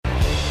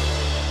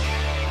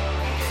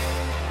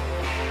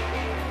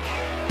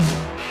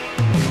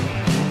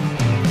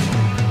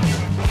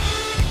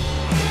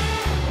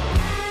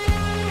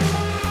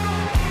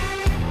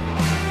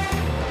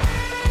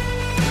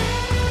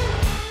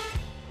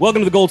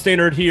Welcome to the Gold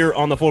Standard here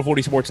on the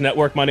 440 Sports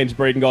Network. My name is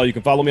Braden Gall. You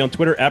can follow me on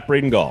Twitter at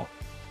Braden Gall.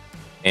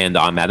 And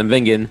I'm Adam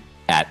Vingan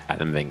at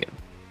Adam Vingan.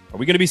 Are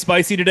we going to be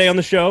spicy today on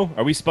the show?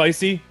 Are we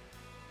spicy?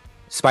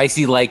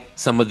 Spicy like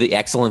some of the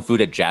excellent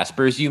food at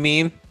Jasper's, you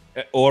mean?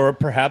 Or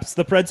perhaps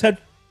the Preds head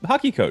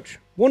hockey coach.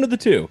 One of the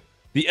two.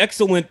 The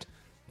excellent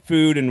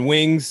food and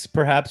wings,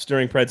 perhaps,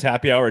 during Preds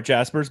happy hour at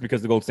Jasper's,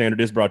 because the Gold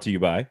Standard is brought to you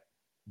by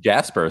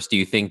Jasper's. Do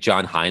you think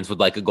John Hynes would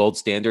like a gold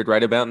standard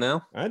right about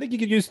now? I think you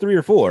could use 3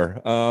 or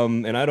 4,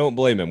 and I don't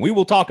blame him. We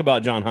will talk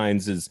about John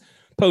Hynes'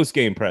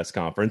 post-game press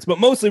conference, but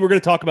mostly we're going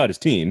to talk about his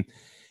team.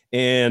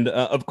 And,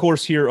 of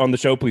course, here on the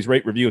show, please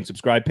rate, review, and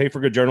subscribe. Pay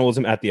for good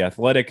journalism at The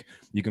Athletic.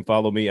 You can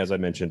follow me, as I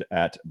mentioned,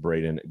 at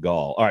Braden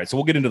Gall. All right, so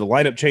we'll get into the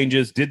lineup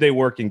changes. Did they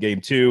work in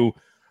Game 2?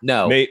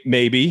 No.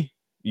 Maybe.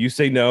 You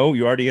say no.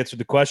 You already answered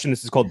the question.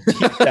 This is called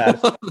tease,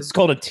 Adam. This is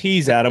called a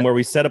tease, Adam, where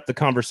we set up the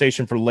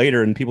conversation for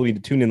later, and people need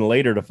to tune in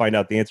later to find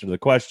out the answer to the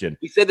question.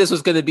 We said this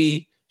was going to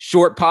be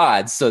short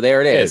pods, so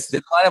there it is.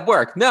 Did a lot of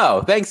work.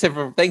 No, thanks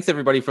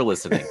everybody for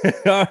listening.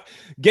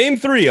 Game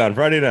 3 on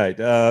Friday night.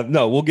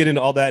 No, we'll get into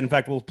all that. In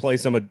fact, we'll play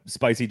some of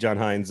Spicy John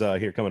Hynes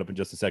here coming up in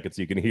just a second,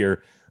 so you can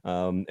hear.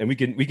 And we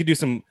can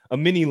do a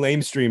mini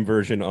lame stream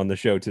version on the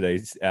show today,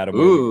 Adam.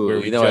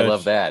 Ooh, I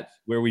love that.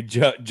 Where we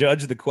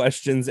judge the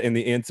questions and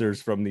the answers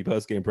from the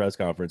post-game press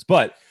conference.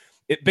 But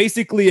it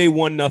basically a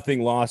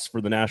 1-0 loss for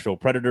the Nashville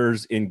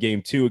Predators in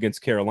Game 2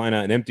 against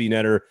Carolina, an empty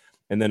netter,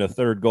 and then a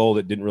third goal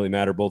that didn't really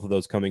matter, both of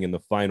those coming in the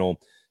final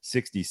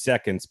 60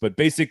 seconds. But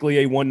basically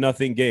a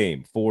 1-0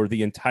 game for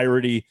the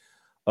entirety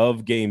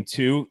of Game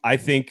 2. I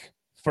think,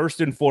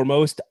 first and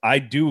foremost, I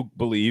do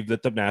believe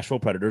that the Nashville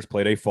Predators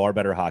played a far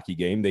better hockey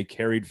game. They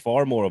carried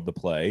far more of the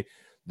play.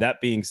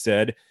 That being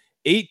said,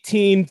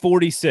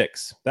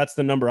 18:46. That's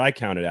the number I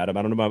counted, Adam.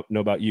 I don't know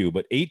about you,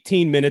 but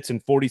 18 minutes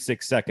and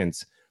 46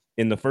 seconds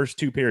in the first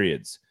 2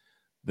 periods.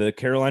 The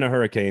Carolina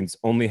Hurricanes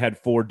only had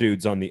 4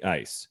 dudes on the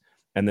ice,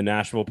 and the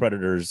Nashville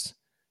Predators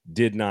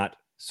did not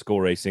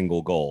score a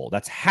single goal.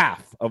 That's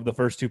half of the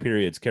first 2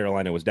 periods.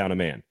 Carolina was down a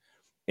man,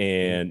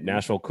 and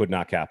Nashville could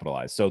not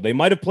capitalize. So they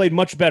might have played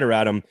much better,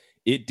 Adam.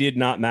 It did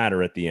not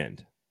matter at the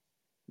end.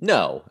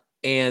 No.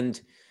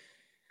 And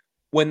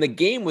when the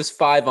game was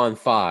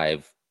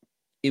 5-on-5,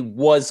 it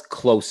was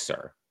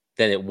closer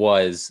than it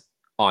was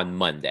on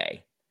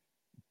Monday.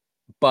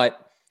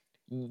 But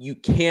you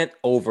can't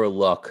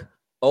overlook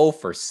 0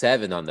 for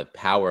 7 on the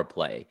power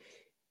play.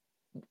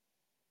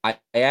 I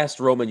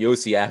asked Roman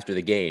Josi after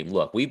the game,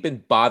 look, we've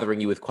been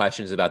bothering you with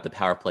questions about the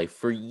power play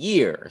for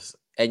years,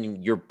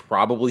 and you're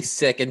probably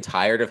sick and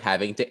tired of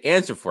having to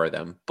answer for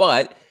them.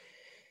 But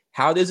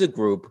how does a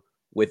group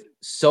with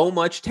so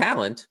much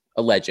talent,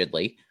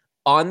 allegedly,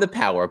 on the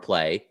power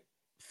play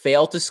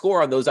fail to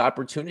score on those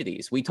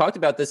opportunities? We talked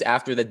about this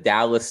after the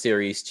Dallas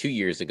series 2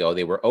 years ago.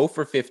 They were 0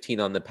 for 15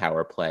 on the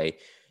power play.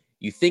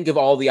 You think of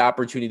all the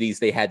opportunities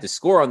they had to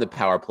score on the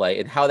power play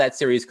and how that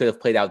series could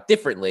have played out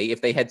differently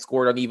if they had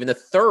scored on even a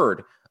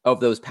third of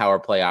those power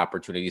play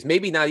opportunities.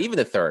 Maybe not even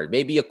a third,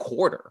 maybe a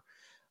quarter.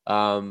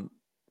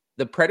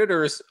 The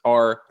Predators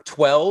are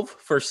 12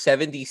 for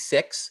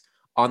 76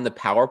 on the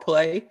power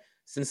play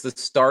since the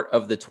start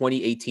of the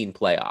 2018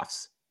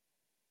 playoffs.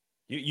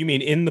 You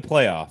mean in the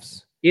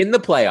playoffs? In the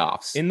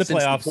playoffs. In the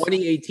playoffs. The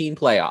 2018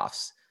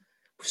 playoffs.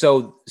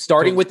 So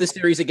starting with the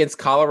series against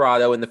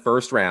Colorado in the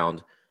first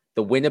round,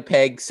 the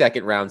Winnipeg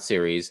second round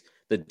series,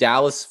 the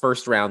Dallas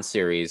first round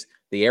series,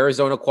 the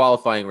Arizona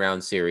qualifying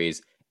round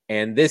series,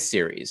 and this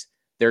series,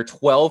 they're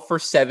 12 for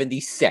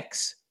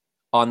 76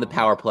 on the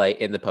power play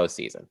in the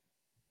postseason.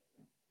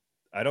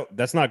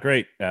 That's not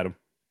great, Adam.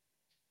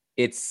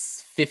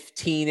 It's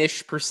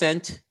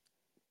 15-ish%,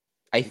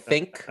 I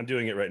think. I'm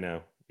doing it right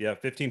now. Yeah,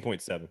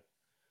 15.7.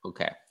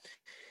 Okay.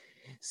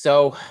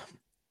 So,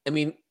 I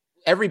mean,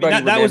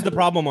 everybody that was the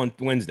problem on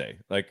Wednesday.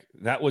 Like,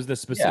 that was the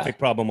specific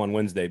problem on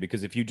Wednesday,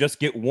 because if you just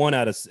get 1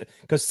 out of,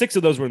 because 6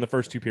 of those were in the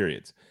first 2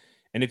 periods,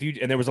 and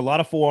there was a lot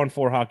of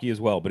 4-on-4 hockey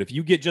as well, but if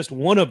you get just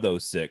 1 of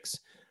those 6,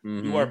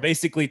 you are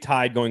basically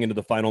tied going into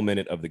the final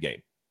minute of the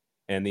game,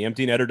 and the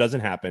empty netter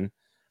doesn't happen.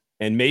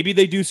 And maybe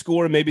they do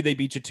score, and maybe they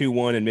beat you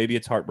 2-1, and maybe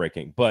it's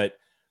heartbreaking, but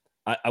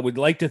I would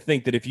like to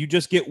think that if you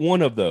just get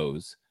 1 of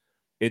those,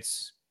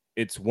 it's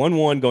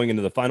 1-1 going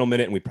into the final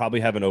minute, and we probably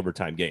have an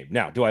overtime game.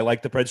 Now, do I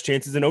like the Preds'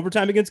 chances in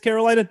overtime against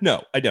Carolina?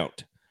 No, I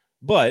don't.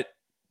 But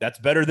that's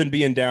better than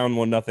being down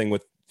 1-0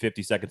 with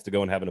 50 seconds to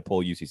go and having to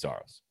pull UC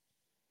Saros.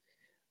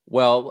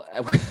 Well,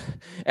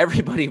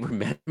 everybody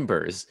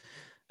remembers,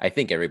 I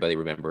think everybody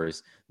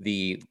remembers,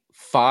 the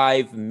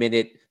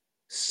 5-minute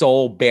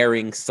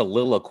soul-bearing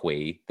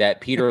soliloquy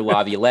that Peter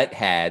Laviolette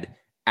had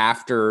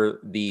after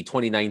the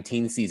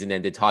 2019 season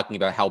ended, talking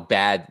about how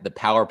bad the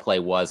power play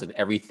was and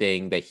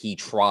everything that he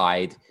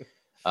tried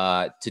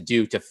to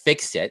do to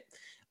fix it.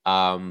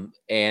 And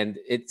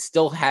it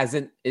still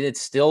hasn't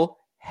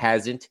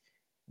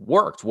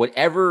worked.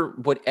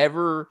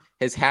 Whatever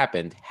has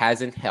happened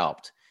hasn't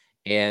helped.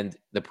 And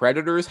the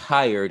Predators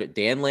hired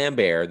Dan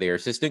Lambert, their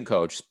assistant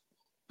coach,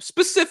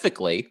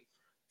 specifically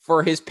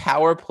for his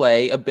power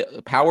play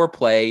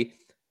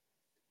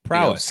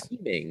prowess,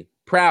 scheming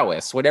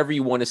prowess, whatever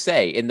you want to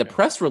say. In the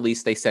press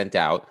release they sent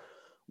out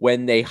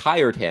when they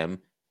hired him,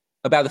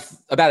 about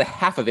a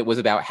half of it was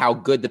about how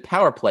good the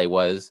power play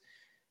was.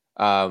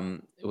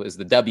 It was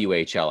the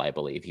WHL, I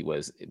believe. He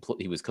was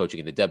coaching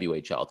in the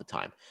WHL at the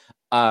time.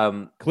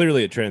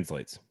 Clearly, it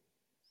translates.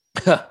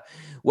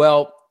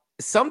 Well,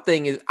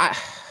 something is.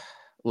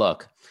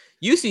 Look,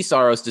 UC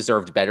Saros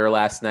deserved better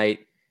last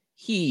night.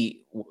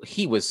 He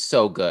was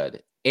so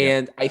good,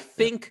 and I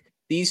think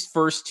these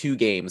first two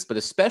games, but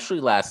especially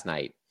last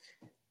night,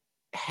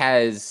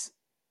 has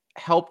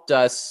helped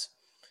us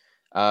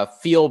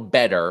feel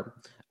better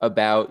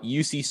about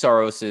UC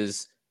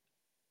Saros's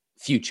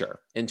future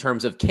in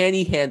terms of, can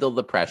he handle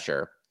the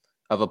pressure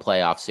of a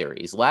playoff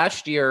series?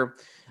 Last year,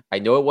 I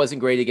know it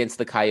wasn't great against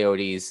the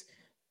Coyotes.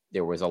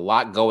 There was a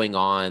lot going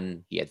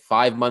on. He had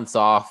 5 months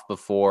off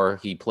before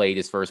he played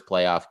his first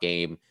playoff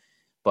game.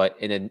 But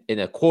in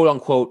a quote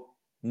unquote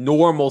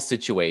normal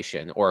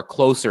situation, or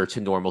closer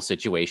to normal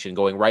situation,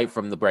 going right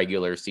from the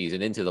regular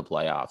season into the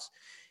playoffs,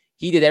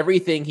 he did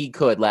everything he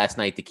could last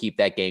night to keep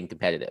that game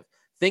competitive.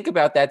 Think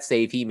about that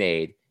save he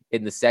made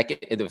in the second.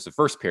 It was the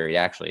first period,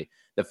 actually.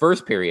 The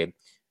first period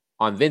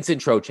on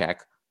Vincent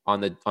Trocheck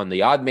on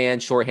the odd man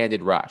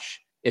shorthanded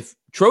rush. If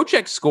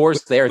Trocheck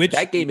scores there,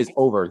 that game is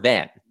over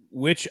then.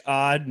 Which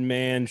odd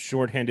man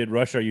shorthanded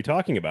rush are you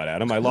talking about,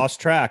 Adam? I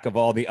lost track of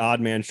all the odd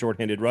man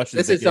shorthanded rushes.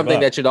 This is something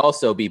that should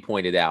also be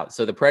pointed out.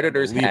 So the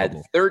Predators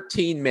had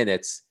 13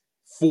 minutes,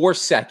 4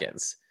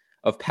 seconds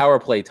of power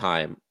play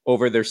time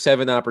over their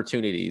 7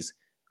 opportunities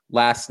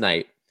last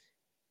night.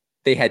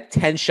 They had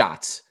 10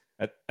 shots.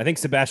 I think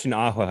Sebastian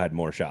Aho had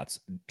more shots,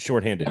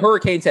 shorthanded. The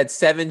Hurricanes had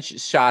 7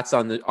 shots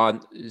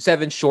on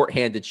 7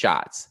 shorthanded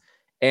shots.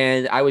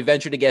 And I would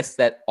venture to guess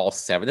that all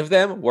 7 of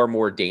them were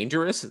more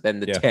dangerous than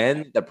the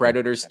 10 the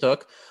Predators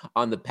took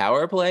on the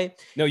power play.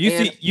 No,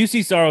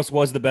 UC Saros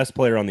was the best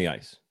player on the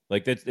ice.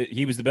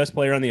 He was the best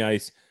player on the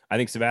ice. I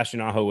think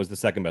Sebastian Aho was the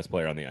second best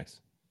player on the ice.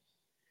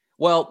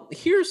 Well,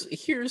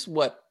 here's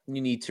what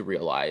you need to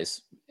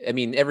realize. I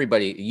mean,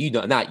 everybody,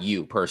 not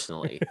you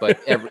personally,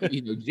 but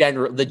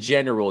the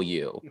general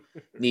you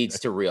needs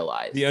to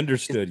realize. The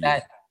understood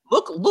that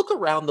you. Look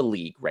around the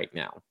league right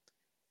now.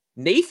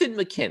 Nathan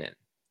MacKinnon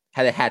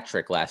had a hat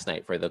trick last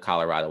night for the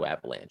Colorado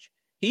Avalanche.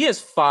 He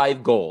has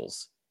 5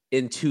 goals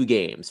in 2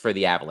 games for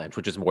the Avalanche,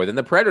 which is more than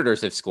the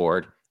Predators have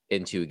scored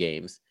in 2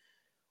 games.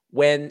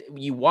 When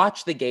you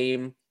watch the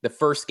game, the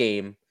first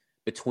game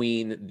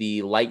between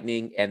the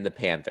Lightning and the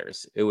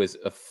Panthers, it was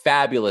a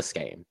fabulous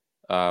game.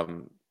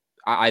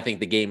 I think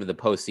the game of the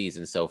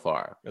postseason so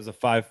far. It was a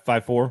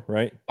 5-4,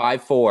 right?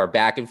 5-4,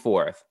 back and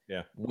forth.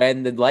 Yeah.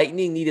 When the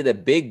Lightning needed a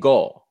big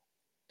goal,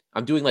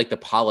 I'm doing like the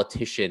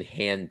politician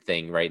hand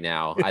thing right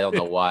now. I don't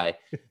know why,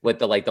 with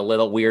the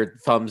little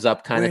weird thumbs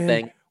up kind of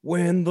thing.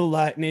 When the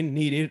Lightning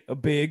needed a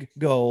big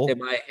goal.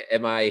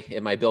 Am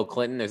I Bill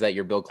Clinton? Is that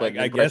your Bill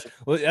Clinton? I guess.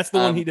 Well, that's the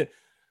one he did.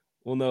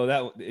 Well,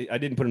 no, I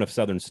didn't put enough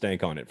Southern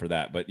stank on it for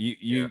that. But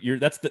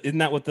isn't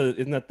that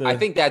the? I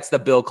think that's the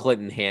Bill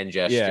Clinton hand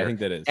gesture. Yeah, I think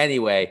that is.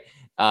 Anyway,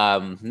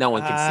 no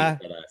one can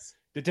see it but us.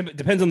 It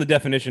depends on the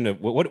definition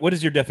of what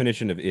is your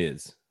definition of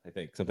is. I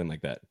think something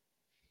like that.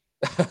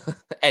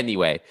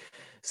 Anyway,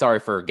 sorry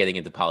for getting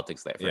into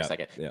politics there for a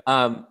second.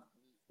 Yeah.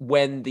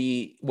 When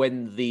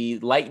the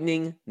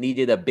Lightning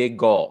needed a big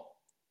goal,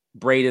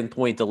 Braden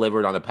Point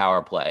delivered on a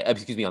power play.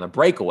 On a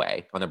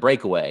breakaway.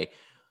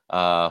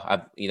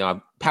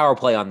 Power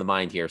play on the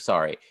mind here.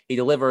 Sorry, he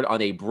delivered on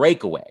a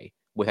breakaway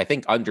with I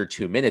think under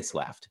 2 minutes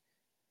left.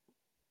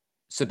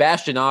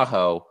 Sebastian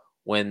Aho,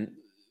 when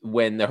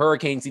the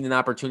Hurricanes need an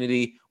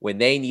opportunity, when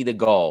they need a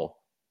goal,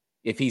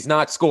 if he's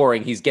not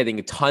scoring, he's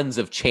getting tons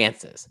of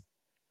chances.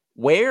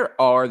 Where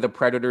are the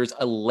Predators'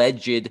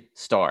 alleged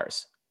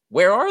stars?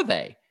 Where are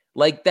they?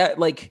 Well,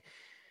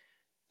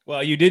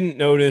 you didn't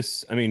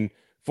notice. I mean,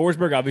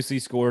 Forsberg obviously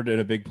scored in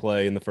a big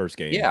play in the first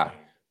game. Yeah.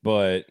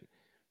 But,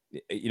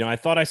 I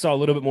thought I saw a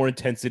little bit more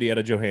intensity out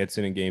of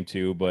Johansson in game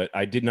 2, but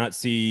I did not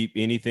see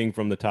anything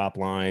from the top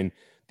line.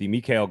 The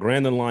Mikael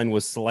Granlund line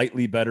was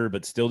slightly better,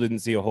 but still didn't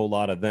see a whole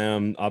lot of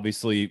them.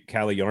 Obviously,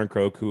 Kalle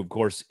Järnkrok, who, of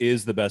course,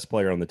 is the best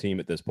player on the team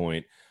at this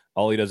point.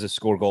 All he does is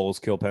score goals,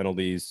 kill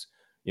penalties.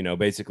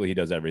 Basically he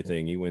does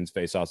everything. He wins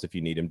faceoffs if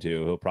you need him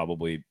to. He'll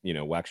probably,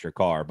 wax your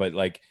car. But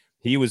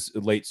he was a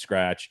late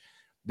scratch.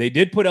 They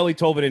did put Eeli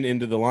Tolvanen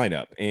into the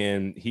lineup,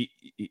 and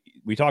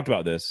we talked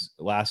about this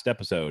last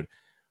episode.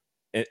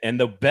 And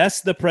the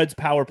best the Preds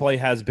power play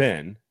has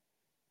been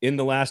in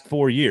the last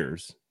 4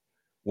 years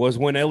was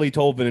when Eeli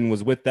Tolvanen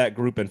was with that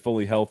group and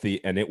fully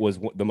healthy, and it was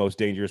the most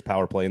dangerous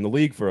power play in the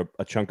league for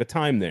a chunk of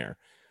time there.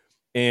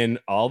 And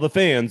all the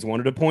fans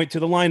wanted to point to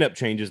the lineup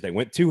changes. They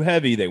went too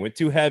heavy.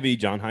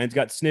 John Hynes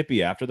got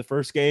snippy after the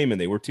first game,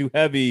 and they were too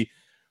heavy.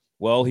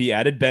 Well, he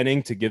added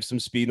Benning to give some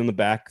speed on the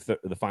back,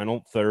 the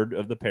final third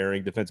of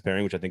the defense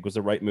pairing, which I think was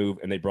the right move.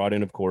 And they brought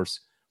in, of course,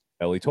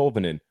 Eeli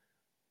Tolvanen.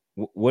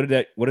 What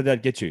did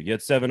that get you? You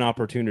had 7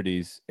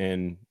 opportunities,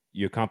 and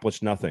you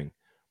accomplished nothing.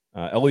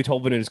 Eeli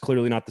Tolvanen is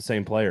clearly not the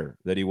same player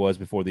that he was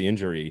before the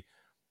injury.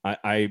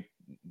 I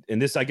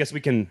guess we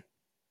can.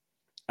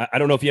 I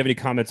don't know if you have any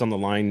comments on the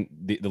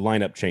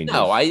lineup changes.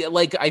 No,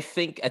 I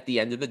think at the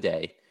end of the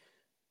day,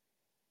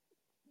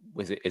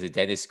 is it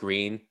Dennis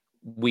Green?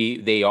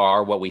 They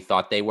are what we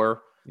thought they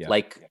were. Yeah.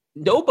 Like,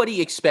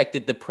 nobody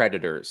expected the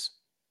Predators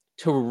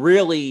to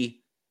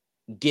really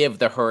give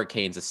the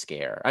Hurricanes a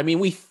scare. I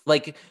mean,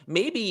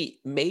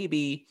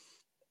 maybe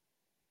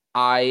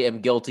I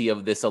am guilty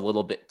of this a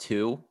little bit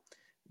too,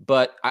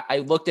 but I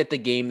looked at the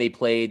game they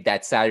played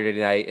that Saturday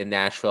night in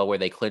Nashville where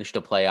they clinched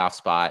a playoff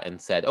spot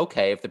and said,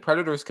 okay, if the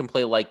Predators can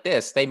play like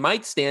this, they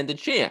might stand a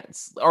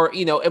chance. Or,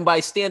 and by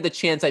stand a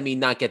chance, I mean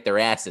not get their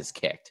asses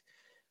kicked.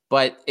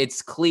 But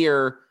it's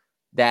clear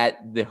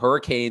that the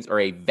Hurricanes are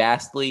a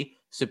vastly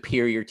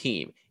superior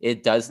team.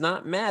 It does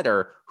not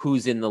matter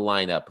who's in the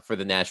lineup for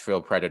the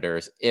Nashville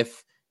Predators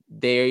if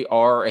they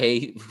are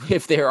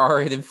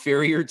an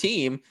inferior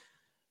team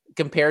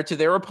compared to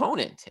their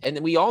opponent. And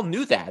we all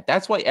knew that.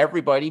 That's why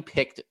everybody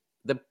picked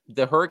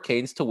the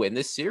Hurricanes to win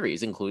this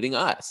series, including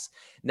us.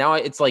 Now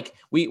it's like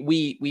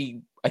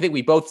I think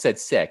we both said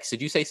 6.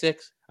 Did you say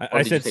 6?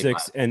 I said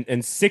 6,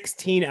 and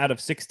 16 out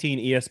of 16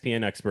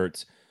 ESPN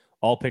experts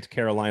all picked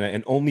Carolina,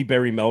 and only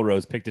Barry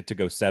Melrose picked it to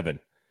go 7.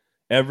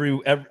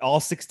 All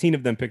 16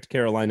 of them picked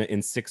Carolina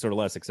in 6 or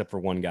less, except for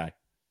one guy.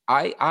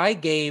 I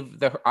gave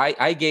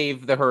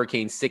the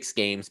Hurricanes 6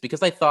 games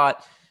because I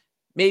thought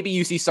maybe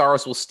UC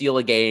Saros will steal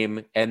a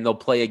game and they'll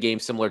play a game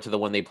similar to the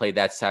one they played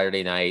that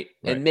Saturday night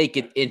and make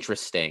it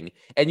interesting.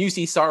 And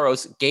UC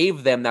Saros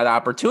gave them that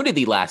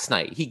opportunity last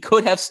night. He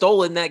could have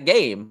stolen that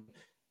game,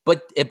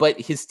 but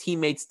his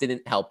teammates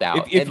didn't help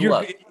out. If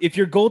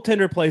your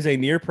goaltender plays a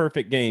near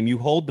perfect game, you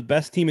hold the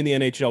best team in the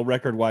NHL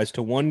record wise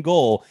to 1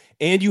 goal,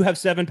 and you have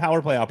 7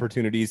 power play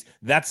opportunities.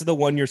 That's the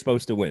one you're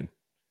supposed to win.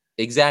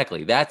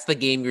 Exactly. That's the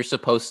game you're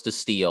supposed to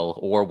steal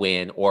or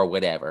win or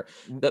whatever.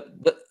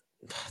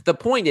 The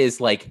point is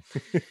like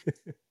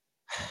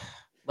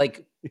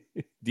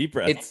deep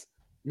breath.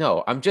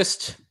 I'm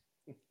just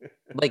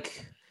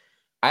like,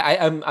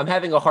 I'm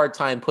having a hard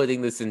time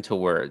putting this into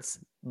words.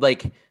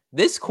 Like,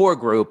 this core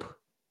group,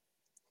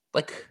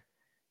 like,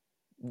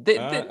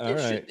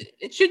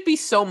 it should be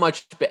so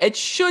much. It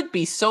should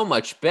be so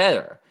much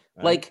better.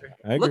 Like,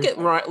 look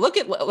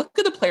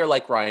at a player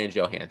like Ryan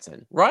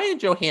Johansson. Ryan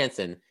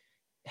Johansson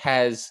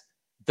has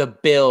the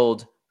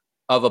build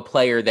of a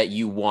player that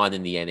you want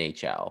in the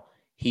NHL.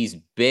 He's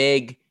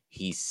big.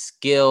 He's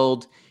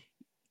skilled.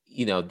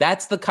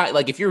 That's the kind.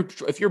 Like, if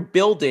you're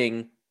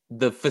building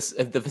the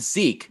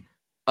physique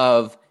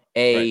of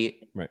a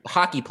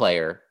hockey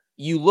player,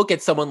 you look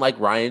at someone like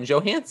Ryan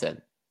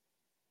Johansson.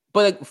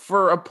 But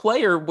for a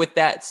player with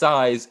that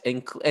size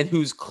and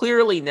who's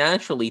clearly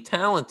naturally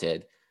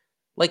talented,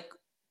 like,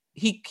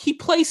 he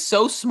plays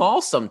so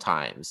small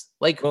sometimes.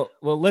 Like, well,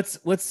 let's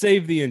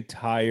save the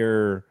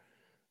entire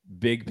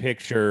big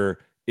picture.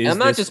 I'm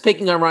not just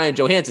picking on Ryan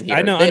Johansson here.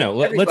 I know.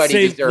 Let's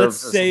save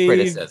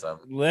criticism.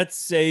 Let's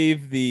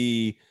save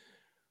the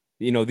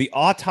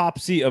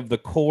autopsy of the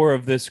core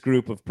of this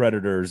group of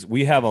Predators.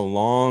 We have a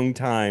long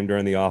time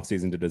during the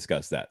offseason to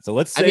discuss that. So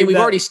let's save we've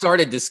already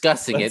started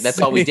discussing it. That's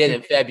all we did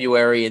in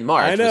February and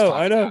March.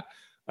 I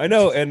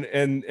know. And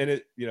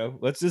it,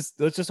 let's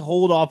just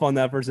hold off on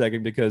that for a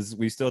second because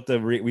we still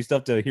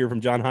have to hear from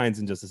John Hynes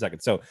in just a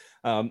second. So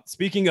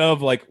speaking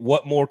of, like,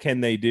 what more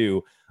can they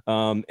do?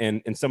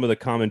 And some of the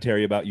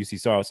commentary about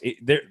UC Saros.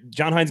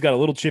 John Hynes got a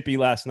little chippy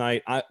last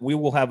night. We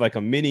will have like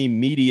a mini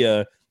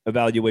media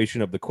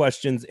evaluation of the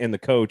questions and the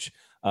coach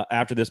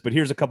after this. But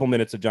here's a couple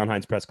minutes of John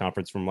Hynes' press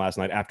conference from last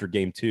night after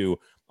Game 2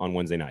 on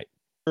Wednesday night.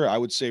 I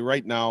would say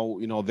right now,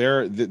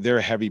 they're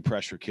a heavy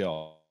pressure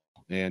kill,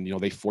 and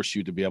they force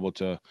you to be able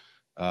to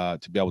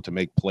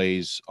make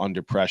plays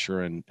under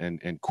pressure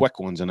and quick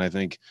ones. And I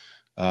think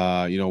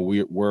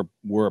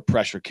we're a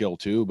pressure kill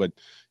too, but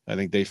I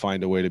think they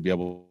find a way to be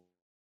able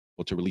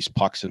to release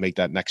pucks and make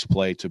that next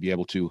play to be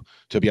able to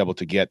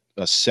get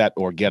a set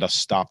or get us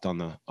stopped on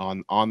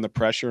the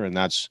pressure. And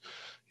that's,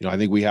 I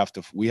think we have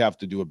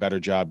to do a better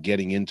job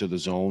getting into the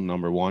zone,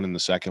 number one. And the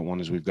second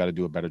one is we've got to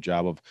do a better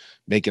job of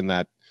making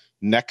that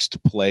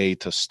next play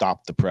to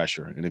stop the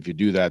pressure. And if you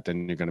do that,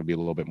 then you're going to be a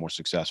little bit more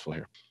successful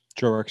here.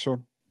 Joe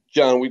Rexford.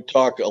 John, we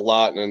talk a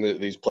lot in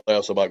these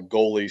playoffs about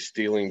goalies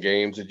stealing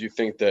games. Did you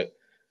think that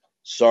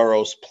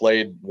Saros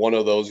played one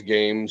of those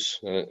games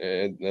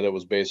and that it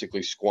was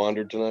basically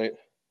squandered tonight?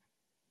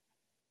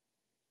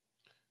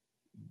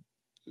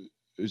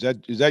 Is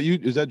that you?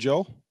 Is that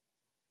Joe?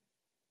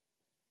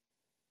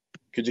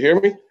 Could you hear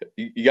me?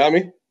 You got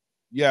me?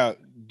 Yeah.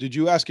 Did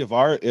you ask if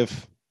our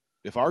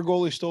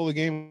goalie stole the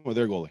game or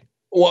their goalie?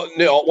 Well,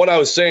 no, what I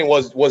was saying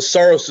was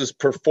Saros's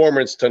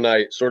performance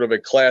tonight sort of a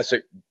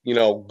classic,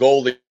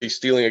 goalie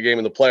stealing a game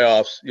in the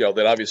playoffs,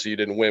 that obviously you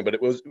didn't win, but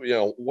it was,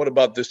 what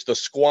about the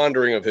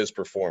squandering of his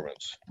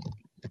performance?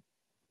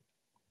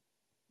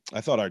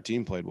 I thought our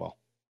team played well.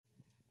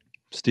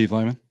 Steve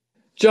Lyman.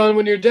 John,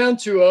 when you're down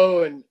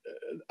 2-0 and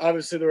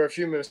obviously there were a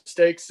few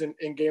mistakes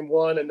in game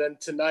 1 and then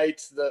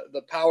tonight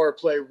the power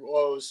play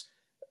woes,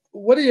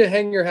 what do you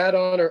hang your hat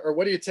on or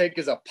what do you take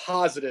as a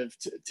positive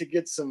to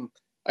get some,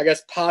 I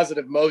guess,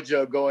 positive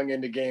mojo going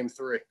into game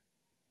 3?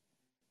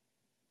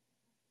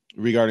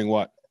 Regarding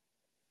what?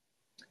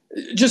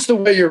 Just the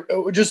way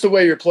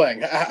you're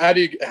playing. How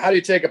do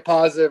you take a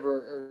positive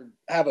or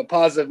have a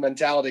positive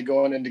mentality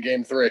going into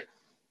game 3?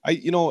 I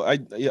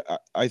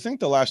think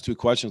the last two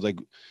questions, like,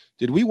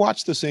 did we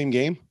watch the same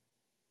game?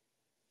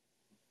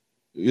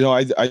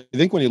 I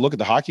think when you look at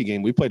the hockey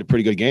game, we played a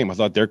pretty good game. I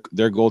thought their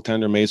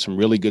goaltender made some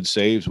really good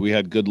saves. We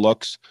had good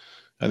looks.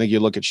 I think you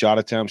look at shot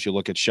attempts, you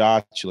look at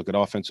shots, you look at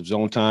offensive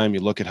zone time, you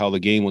look at how the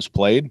game was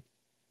played.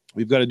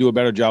 We've got to do a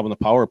better job on the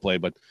power play.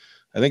 But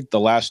I think the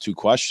last two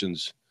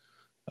questions,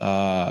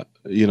 I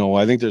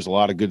think there's a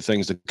lot of good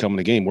things that come in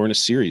the game. We're in a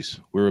series.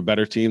 We're a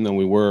better team than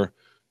we were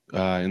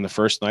in the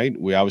first night.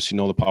 We obviously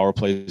know the power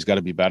play has got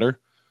to be better.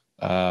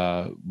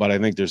 But I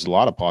think there's a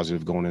lot of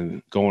positive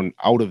going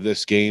out of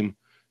this game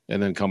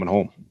and then coming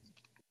home.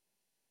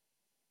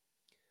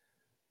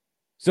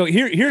 So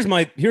here's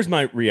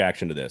my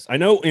reaction to this. I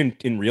know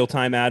in real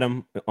time,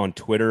 Adam, on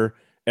Twitter,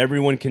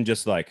 everyone can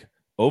just like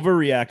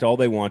overreact all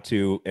they want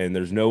to, and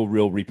there's no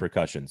real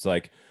repercussions.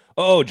 Like,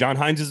 oh, John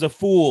Hynes is a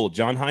fool.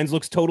 John Hynes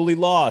looks totally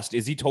lost.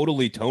 Is he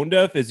totally tone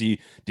deaf? Was he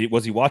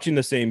watching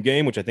the same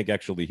game? Which I think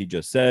actually he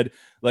just said.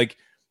 Like,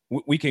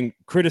 we can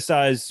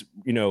criticize,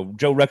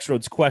 Joe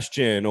Rexroad's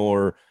question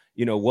or,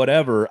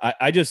 whatever.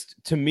 I just,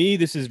 to me,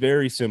 this is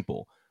very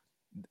simple.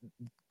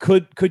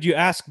 Could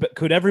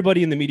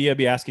everybody in the media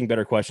be asking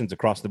better questions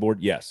across the board?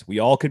 Yes, we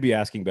all could be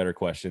asking better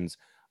questions.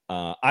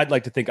 I'd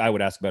like to think I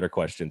would ask better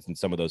questions than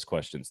some of those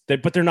questions,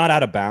 but they're not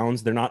out of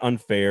bounds. They're not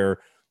unfair.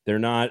 They're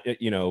not,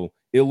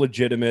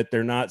 illegitimate.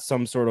 They're not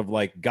some sort of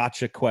like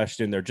gotcha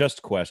question. They're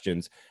just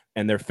questions,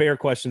 and they're fair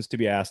questions to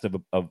be asked of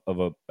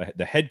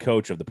the head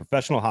coach of the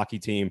professional hockey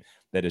team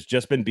that has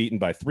just been beaten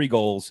by 3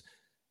 goals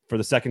for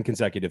the second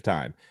consecutive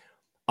time.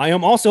 I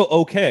am also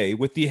okay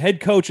with the head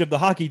coach of the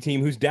hockey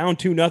team who's down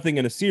 2-0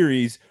 in a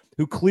series,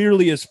 who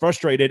clearly is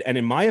frustrated. And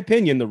in my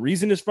opinion, the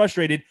reason is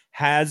frustrated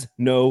has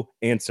no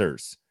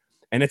answers.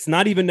 And it's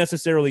not even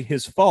necessarily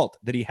his fault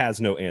that he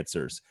has no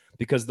answers,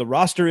 because the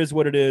roster is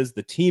what it is.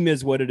 The team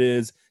is what it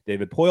is.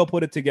 David Poile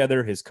put it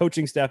together. His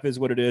coaching staff is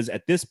what it is.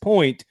 At this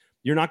point,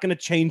 you're not going to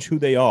change who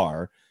they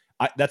are.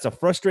 That's a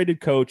frustrated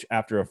coach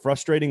after a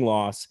frustrating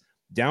loss,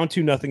 down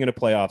 2-0 in a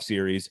playoff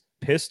series,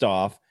 pissed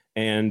off,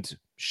 and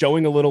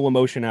showing a little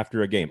emotion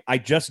after a game. I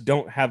just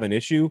don't have an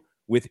issue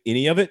with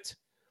any of it.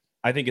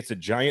 I think it's a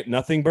giant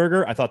nothing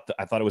burger. I thought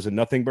it was a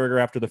nothing burger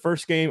after the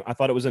first game. I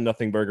thought it was a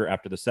nothing burger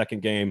after the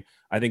second game.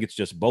 I think it's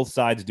just both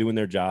sides doing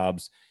their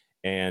jobs.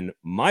 And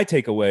my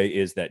takeaway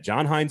is that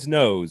John Hynes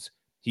knows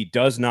he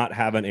does not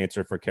have an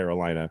answer for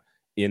Carolina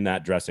in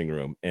that dressing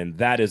room. And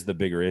that is the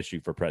bigger issue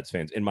for Preds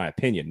fans, in my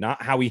opinion,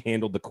 not how he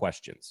handled the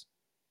questions.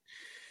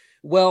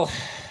 Well,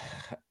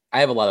 I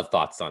have a lot of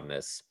thoughts on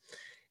this.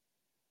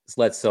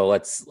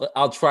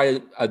 I'll try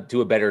to do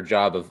a better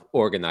job of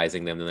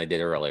organizing them than I did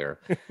earlier.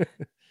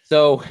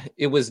 So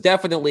it was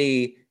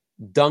definitely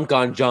dunk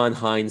on John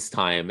Hynes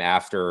time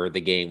after the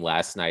game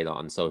last night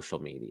on social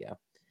media.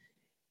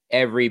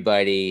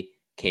 Everybody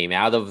came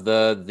out of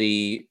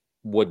the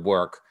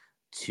woodwork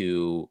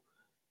to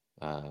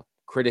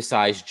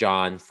criticize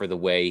John for the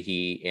way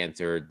he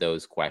answered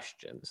those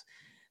questions.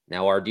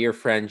 Now, our dear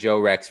friend Joe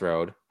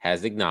Rexroad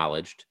has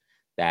acknowledged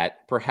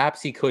that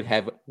perhaps he could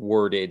have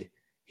worded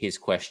his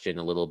question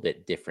a little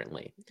bit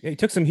differently. Yeah, he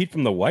took some heat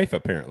from the wife,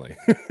 apparently.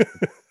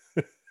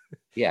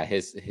 Yeah, he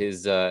said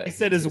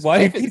his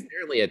wife is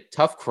apparently a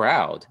tough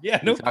crowd. Yeah,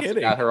 no he talks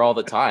kidding. about her all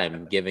the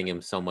time, giving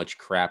him so much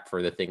crap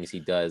for the things he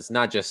does,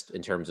 not just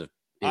in terms of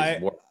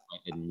his work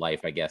in life,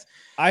 I guess.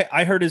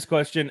 I heard his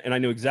question and I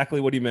knew exactly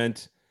what he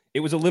meant. It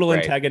was a little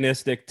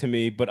antagonistic to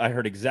me, but I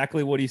heard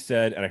exactly what he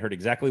said and I heard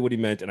exactly what he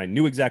meant, and I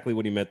knew exactly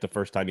what he meant the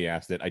first time he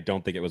asked it. I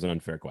don't think it was an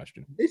unfair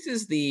question. This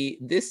is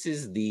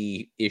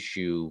the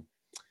issue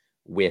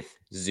with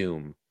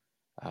Zoom.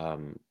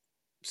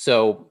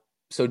 So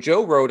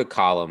Joe wrote a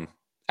column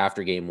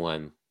after game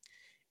 1,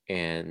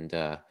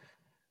 and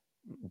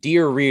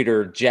dear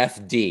reader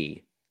Jeff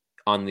D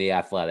on The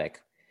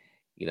Athletic,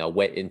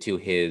 went into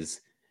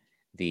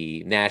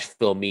the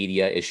Nashville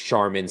media is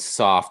Charmin's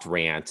soft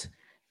rant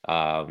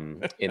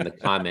in the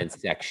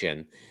comments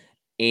section.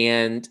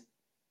 And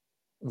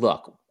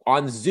look,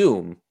 on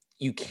Zoom,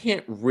 you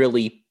can't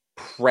really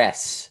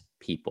press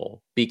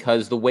people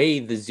because the way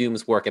the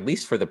Zooms work, at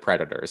least for the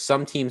Predators,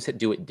 some teams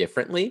do it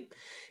differently,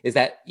 is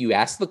that you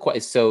ask the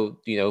question. So,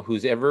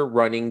 who's ever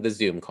running the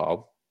Zoom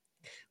call,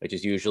 which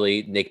is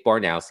usually Nick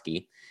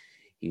Barnowski,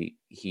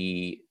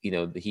 he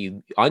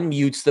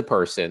unmutes the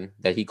person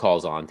that he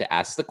calls on to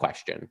ask the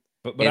question.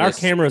 But our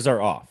cameras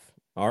are off.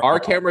 Our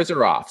cameras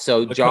are off.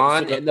 So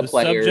John and the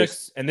players,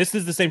 subjects, and this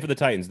is the same for the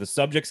Titans. The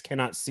subjects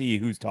cannot see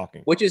who's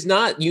talking, which is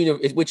not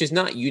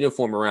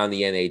uniform around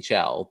the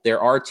NHL. There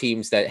are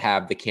teams that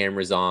have the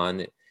cameras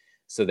on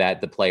so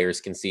that the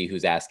players can see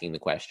who's asking the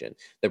question.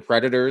 The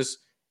Predators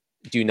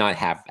do not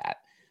have that.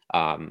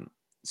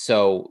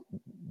 So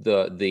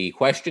the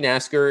question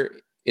asker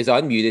is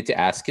unmuted to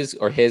ask his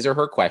or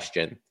her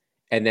question,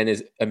 and then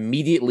is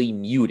immediately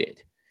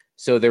muted.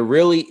 So there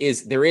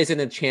isn't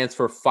a chance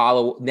for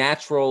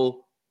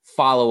natural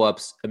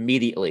follow-ups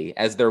immediately,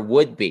 as there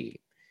would be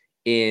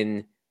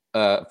in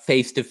a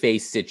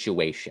face-to-face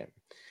situation.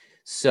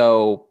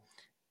 So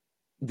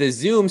the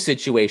Zoom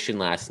situation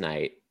last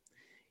night,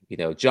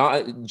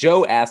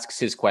 Joe asks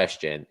his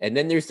question, and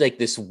then there's like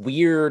this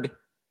weird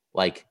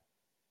like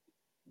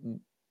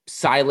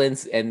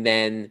silence, and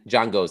then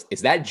John goes,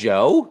 "Is that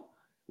Joe?"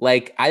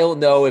 Like, I don't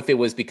know if it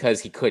was because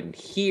he couldn't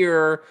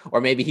hear,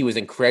 or maybe he was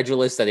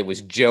incredulous that it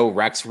was Joe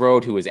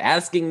Rexroad who was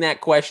asking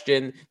that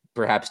question.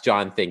 Perhaps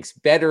John thinks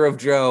better of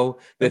Joe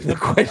than the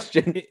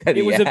question that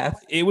he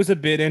asked. It was a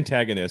bit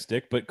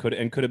antagonistic, but could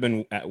have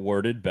been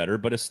worded better.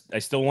 But I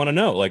still want to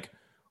know, like,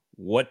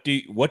 what do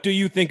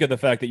you think of the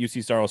fact that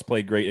UC Saros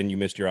played great and you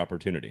missed your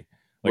opportunity?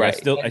 Like,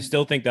 right. I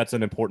still think that's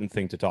an important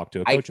thing to talk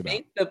to a coach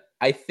about.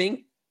 I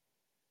think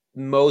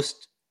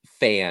most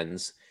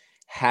fans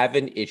have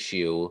an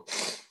issue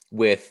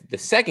with the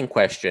second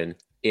question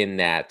in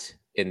that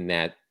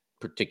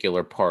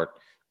particular part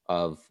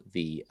of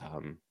the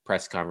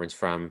press conference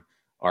from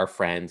our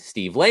friend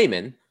Steve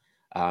Lehman,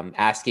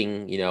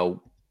 asking,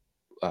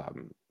 I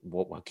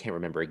can't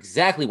remember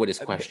exactly what his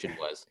question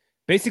was.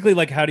 Basically,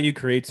 like, how do you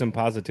create some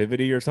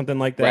positivity or something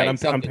like that?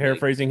 Right, I'm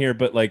paraphrasing here,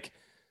 but like,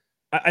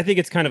 I think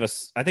it's kind of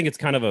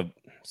a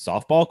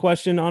softball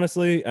question.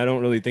 Honestly, I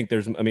don't really think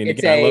there's. I mean,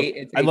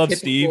 I love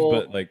Steve,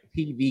 but like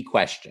TV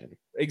question.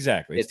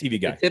 Exactly, it's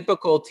TV guy. A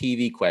typical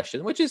TV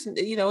question, which is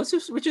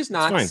which is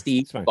not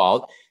Steve's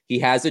fault. He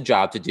has a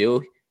job to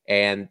do,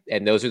 and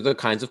those are the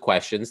kinds of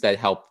questions that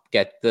help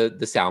get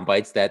the sound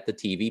bites that the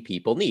TV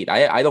people need.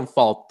 I don't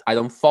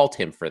fault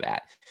him for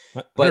that.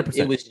 But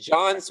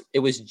 100%. It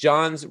was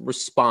John's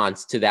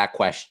response to that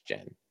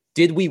question.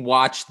 Did we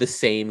watch the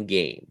same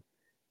game?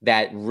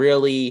 That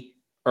really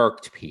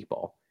irked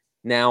people.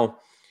 Now,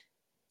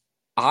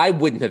 I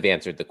wouldn't have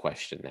answered the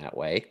question that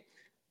way,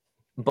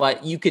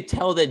 but you could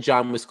tell that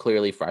John was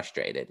clearly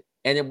frustrated.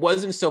 And it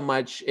wasn't so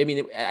much,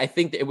 I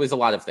think it was a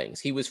lot of things.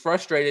 He was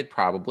frustrated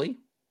probably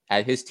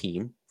at his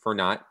team for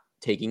not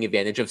taking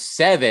advantage of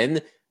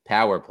 7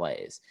 power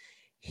plays.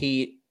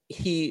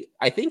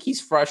 I think he's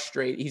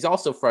frustrated. He's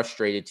also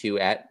frustrated too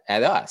at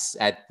us,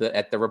 at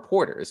the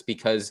reporters,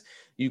 because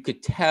you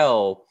could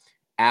tell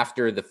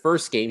after the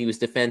first game, he was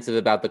defensive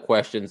about the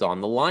questions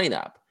on the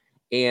lineup.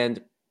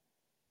 And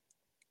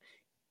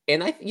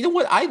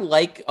I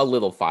like a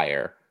little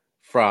fire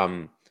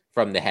from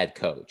the head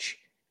coach.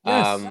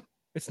 Yes,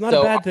 it's not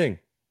a bad thing.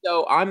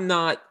 So I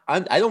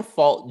don't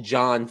fault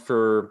John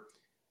for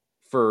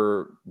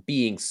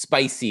being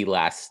spicy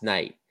last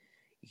night.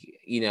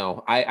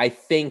 I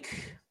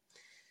think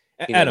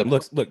Adam,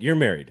 look, you're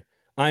married.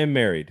 I am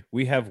married.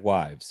 We have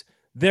wives.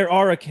 There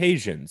are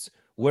occasions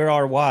where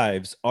our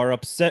wives are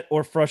upset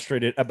or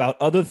frustrated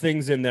about other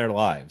things in their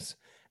lives,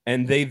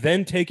 and they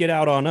then take it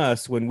out on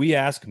us when we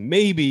ask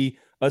maybe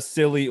a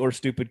silly or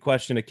stupid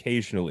question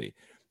occasionally.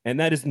 And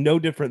that is no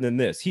different than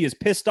this. He is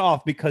pissed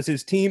off because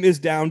his team is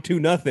down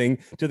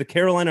 2-0 to the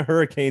Carolina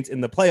Hurricanes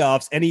in the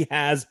playoffs, and he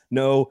has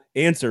no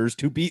answers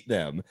to beat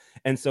them.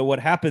 And so what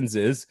happens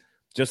is,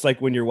 just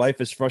like when your wife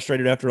is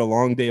frustrated after a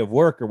long day of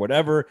work or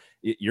whatever,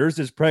 yours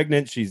is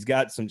pregnant. She's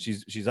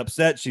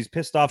upset. She's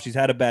pissed off. She's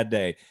had a bad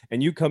day.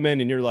 And you come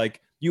in and you're like,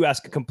 you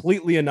ask a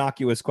completely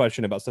innocuous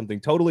question about something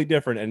totally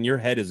different, and your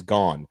head is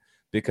gone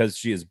because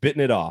she has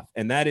bitten it off.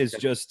 And that is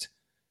just,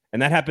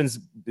 and that happens,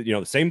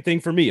 the same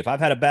thing for me. If I've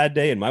had a bad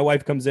day and my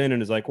wife comes in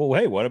and is like, well,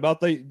 hey, what about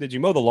did you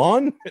mow the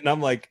lawn? And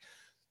I'm like,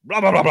 blah,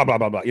 blah, blah, blah, blah,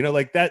 blah, blah.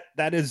 Like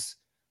that is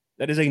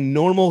a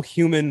normal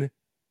human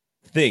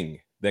thing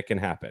that can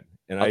happen.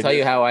 And I'll tell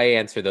you how I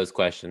answer those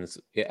questions.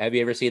 Have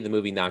you ever seen the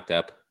movie Knocked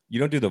Up? You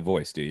don't do the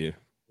voice, do you?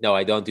 No,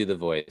 I don't do the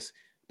voice,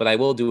 but I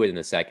will do it in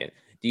a second.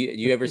 Do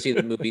you ever see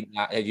the movie?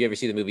 Have you ever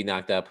seen the movie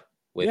Knocked Up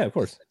with of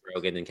course. Seth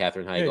Rogen and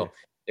Katherine Heigl? Yeah.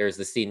 There's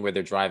the scene where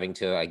they're driving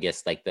to, I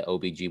guess, like the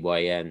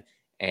OBGYN,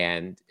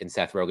 and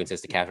Seth Rogen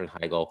says to Katherine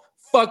Heigl,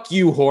 "Fuck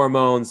you,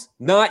 hormones,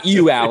 not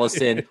you,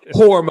 Allison.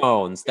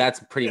 Hormones." That's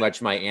pretty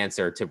much my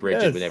answer to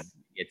Bridget whenever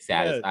she gets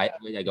sad. Yes.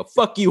 I go,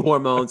 "Fuck you,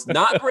 hormones,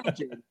 not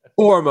Bridget.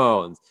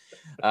 Hormones."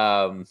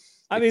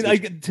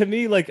 To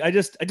me, like, I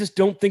just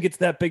don't think it's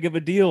that big of a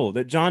deal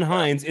that John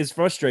Hynes is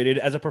frustrated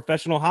as a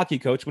professional hockey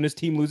coach when his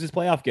team loses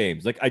playoff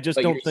games. Like, I just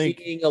don't think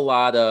seeing a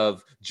lot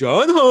of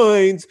John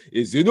Hynes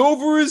is in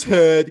over his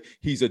head.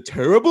 He's a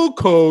terrible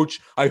coach.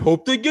 I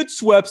hope they get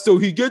swept so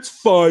he gets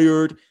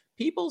fired.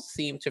 People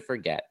seem to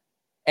forget.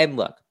 And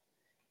look,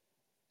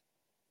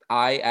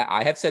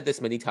 I have said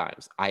this many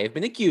times. I have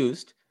been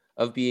accused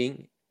of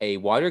being a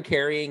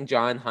water-carrying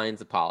John Hynes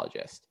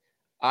apologist.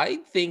 I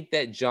think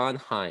that John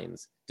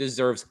Hynes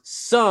deserves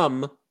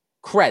some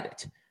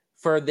credit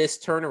for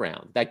this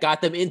turnaround that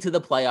got them into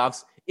the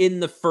playoffs in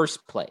the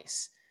first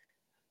place.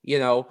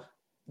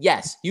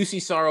 Yes,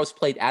 UC Saros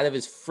played out of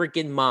his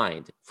freaking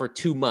mind for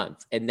 2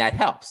 months, and that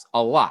helps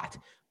a lot.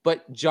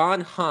 But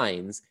John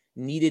Hynes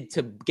needed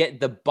to get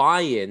the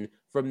buy-in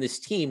from this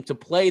team to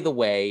play the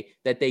way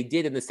that they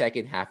did in the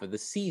second half of the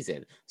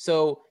season.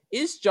 So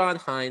is John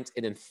Hynes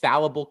an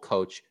infallible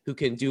coach who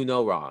can do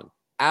no wrong?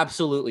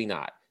 Absolutely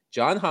not.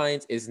 John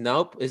Hynes is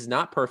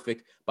not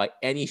perfect by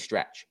any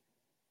stretch.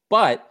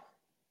 But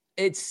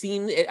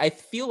I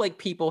feel like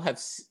people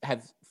have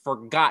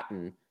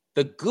forgotten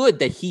the good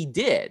that he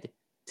did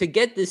to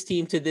get this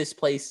team to this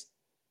place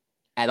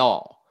at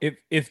all.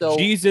 If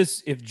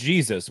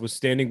Jesus was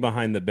standing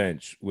behind the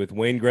bench with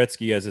Wayne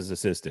Gretzky as his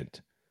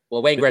assistant.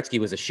 Well, Wayne Gretzky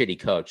was a shitty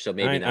coach, so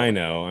maybe not. I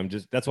know.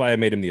 That's why I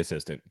made him the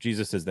assistant.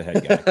 Jesus is the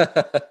head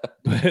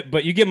guy.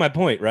 but you get my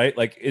point, right?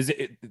 Like, is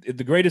it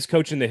the greatest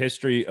coach in the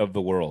history of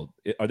the world?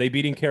 Are they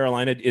beating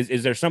Carolina?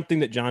 Is there something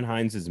that John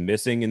Hynes is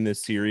missing in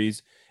this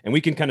series? And we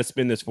can kind of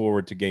spin this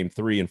forward to game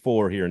 3 and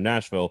 4 here in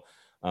Nashville.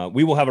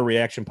 We will have a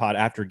reaction pod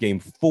after game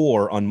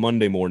 4 on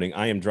Monday morning.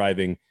 I am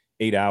driving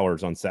 8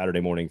 hours on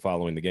Saturday morning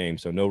following the game,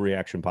 so no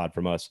reaction pod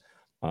from us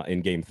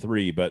in game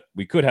 3, but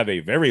we could have a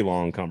very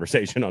long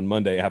conversation on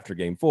Monday after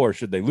game 4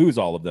 should they lose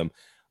all of them.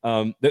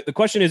 The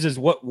question is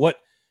what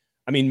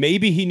I mean,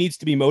 maybe he needs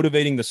to be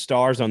motivating the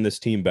stars on this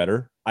team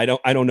better. I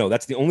don't know.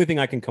 That's the only thing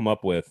I can come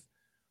up with.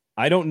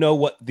 I don't know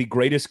what the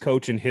greatest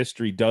coach in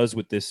history does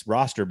with this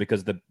roster,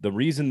 because the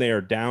reason they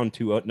are down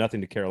 2-0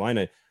 to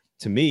Carolina,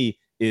 to me,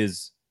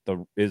 is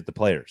the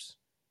players.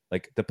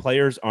 Like, the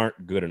players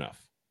aren't good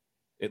enough,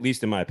 at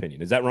least in my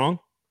opinion. Is that wrong?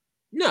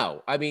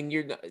 No, I mean,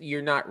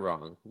 you're not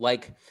wrong.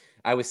 Like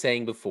I was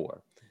saying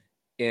before,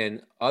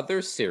 in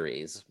other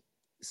series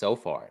so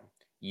far,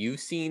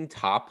 you've seen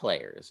top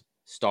players,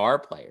 star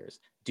players,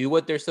 do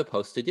what they're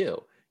supposed to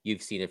do.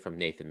 You've seen it from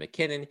Nathan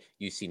McKinnon.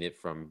 You've seen it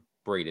from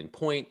Braden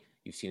Point.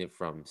 You've seen it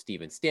from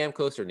Steven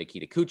Stamkos or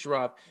Nikita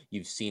Kucherov.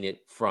 You've seen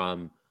it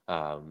from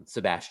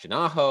Sebastian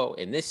Aho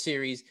in this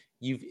series.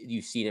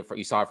 You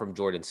saw it from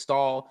Jordan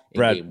Staal.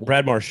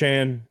 Brad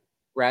Marchand.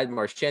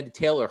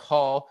 Taylor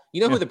Hall.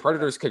 You know who the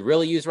Predators could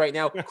really use right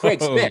now?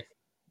 Craig Smith.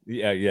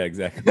 Yeah,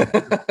 exactly.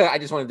 I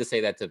just wanted to say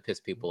that to piss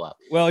people off.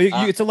 Well,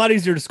 it's a lot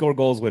easier to score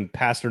goals when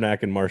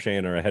Pasternak and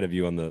Marchand are ahead of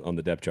you on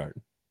the depth chart.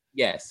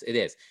 Yes, it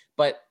is.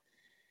 But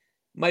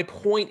my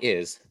point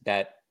is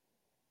that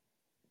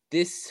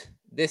this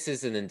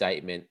is an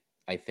indictment,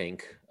 I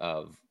think,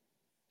 of,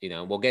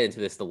 we'll get into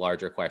the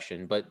larger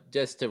question, but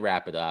just to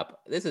wrap it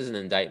up, this is an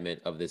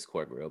indictment of this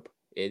core group.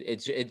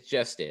 It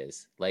just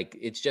is. Like,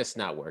 it's just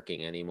not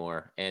working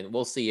anymore. And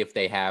we'll see if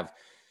they have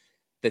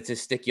the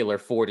testicular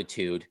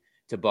fortitude,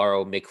 to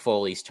borrow Mick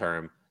Foley's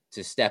term,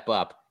 to step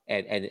up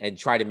and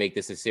try to make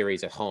this a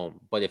series at home.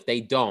 But if they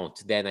don't,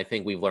 then I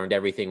think we've learned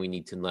everything we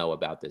need to know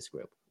about this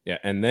group. Yeah,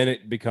 and then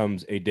it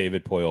becomes a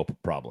David Poile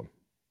problem.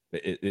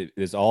 It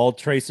is all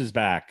traces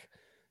back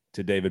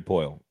to David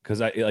Poile. Because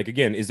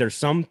again, is there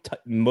some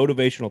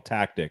motivational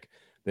tactic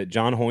that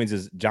John Hynes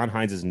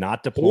is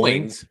not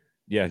deploying? Hynes.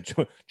 Yeah,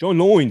 John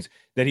Hynes,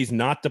 that he's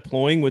not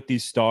deploying with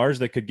these stars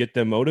that could get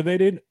them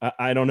motivated.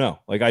 I don't know.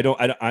 Like,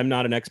 I'm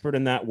not an expert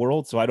in that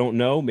world, so I don't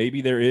know.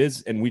 Maybe there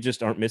is, and we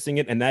just aren't missing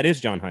it, and that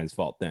is John Hynes'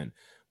 fault then.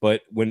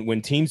 But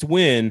when teams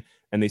win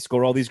and they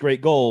score all these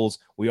great goals,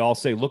 we all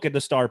say, look at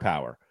the star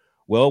power.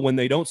 Well, when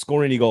they don't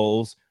score any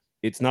goals,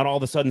 it's not all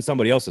of a sudden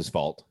somebody else's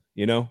fault.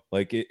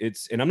 Like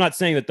it's, and I'm not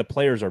saying that the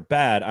players are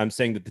bad. I'm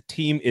saying that the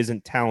team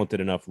isn't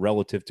talented enough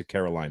relative to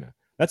Carolina.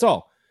 That's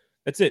all.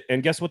 That's it.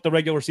 And guess what the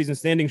regular season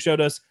standing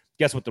showed us?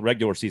 Guess what the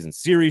regular season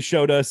series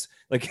showed us?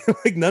 Like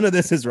none of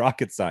this is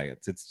rocket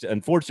science. It's,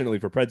 unfortunately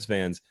for Preds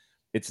fans,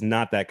 it's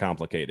not that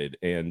complicated,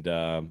 and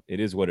it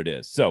is what it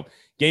is. So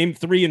game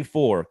 3 and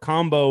 4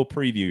 combo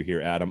preview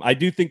here, Adam. I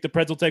do think the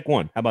Preds will take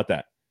one. How about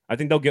that? I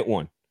think they'll get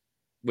one.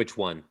 Which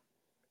one?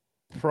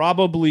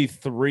 Probably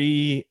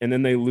 3, and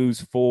then they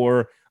lose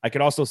 4. I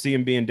could also see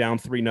him being down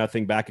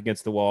 3-0 back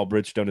against the wall.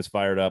 Bridgestone is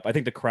fired up. I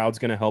think the crowd's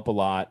going to help a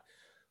lot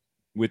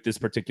with this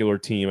particular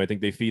team. I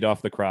think they feed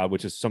off the crowd,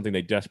 which is something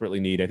they desperately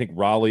need. I think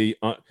Raleigh,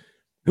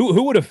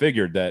 who would have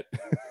figured that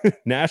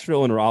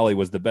Nashville and Raleigh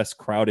was the best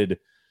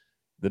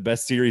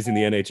series in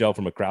the NHL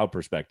from a crowd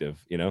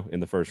perspective, in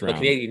the first round. The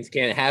Canadians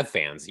can't have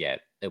fans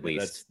yet, at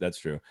least. That's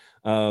true.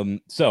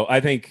 So I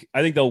think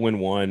they'll win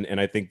 1,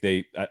 and I think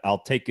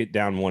I'll take it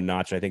down 1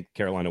 notch. I think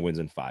Carolina wins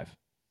in 5.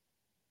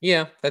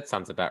 Yeah, that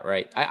sounds about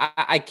right.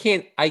 I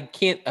can't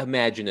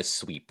imagine a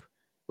sweep.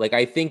 Like,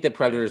 I think the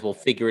Predators will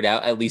figure it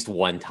out at least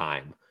one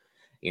time,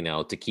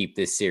 to keep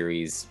this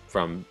series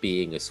from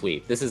being a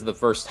sweep. This is the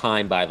first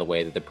time, by the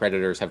way, that the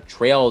Predators have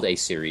trailed a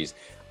series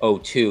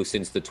 0-2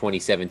 since the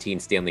 2017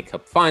 Stanley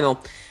Cup Final.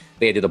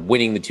 They ended up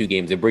winning the 2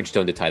 games at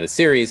Bridgestone to tie the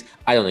series.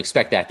 I don't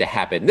expect that to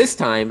happen this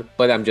time,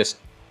 but I'm just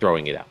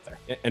throwing it out there.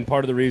 And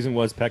part of the reason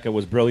was Pekka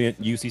was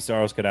brilliant. UC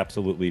Saros could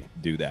absolutely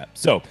do that.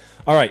 So,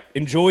 all right,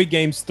 enjoy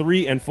games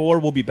 3 and 4.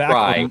 We'll be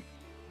back.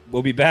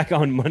 We'll be back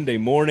on Monday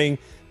morning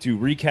to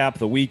recap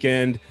the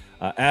weekend.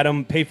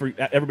 Adam,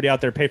 everybody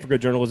out there, pay for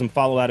good journalism.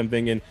 Follow Adam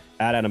Vingan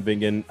at Adam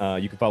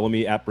Vingan. You can follow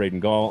me at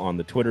Braden Gall on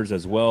the Twitters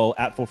as well,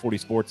 at 440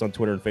 Sports on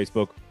Twitter and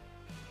Facebook.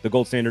 The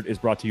Gold Standard is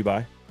brought to you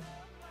by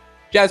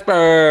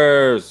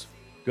Jaspers.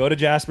 Go to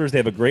Jaspers. They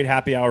have a great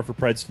happy hour for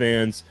Preds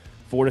fans,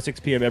 4 to 6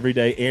 p.m. every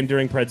day and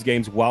during Preds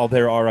games while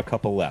there are a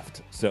couple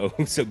left. So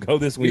go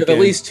this weekend. You have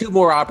at least 2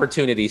 more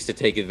opportunities to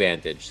take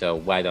advantage, so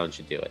why don't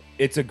you do it?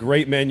 It's a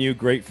great menu,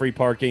 great free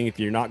parking. If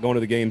you're not going to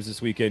the games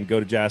this weekend,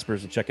 go to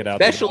Jaspers and check it out.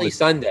 Especially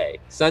Sunday.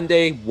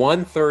 Sunday,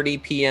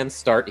 1:30 p.m.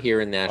 start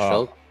here in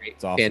Nashville.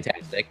 It's awesome.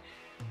 Fantastic.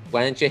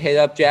 why don't you hit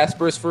up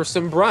Jasper's for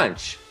some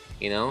brunch?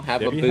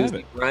 Have a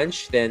boozy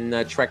brunch,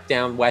 then trek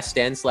down West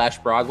End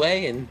 /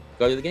 Broadway and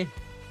go to the game.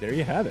 There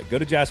you have it. Go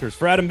to Jasper's.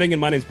 For Adam Vingan,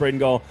 my name's Braden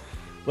Gall.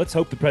 Let's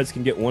hope the Preds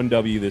can get one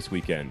W this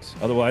weekend.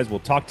 Otherwise, we'll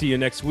talk to you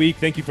next week.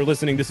 Thank you for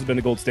listening. This has been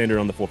the Gold Standard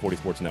on the 440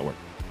 Sports Network.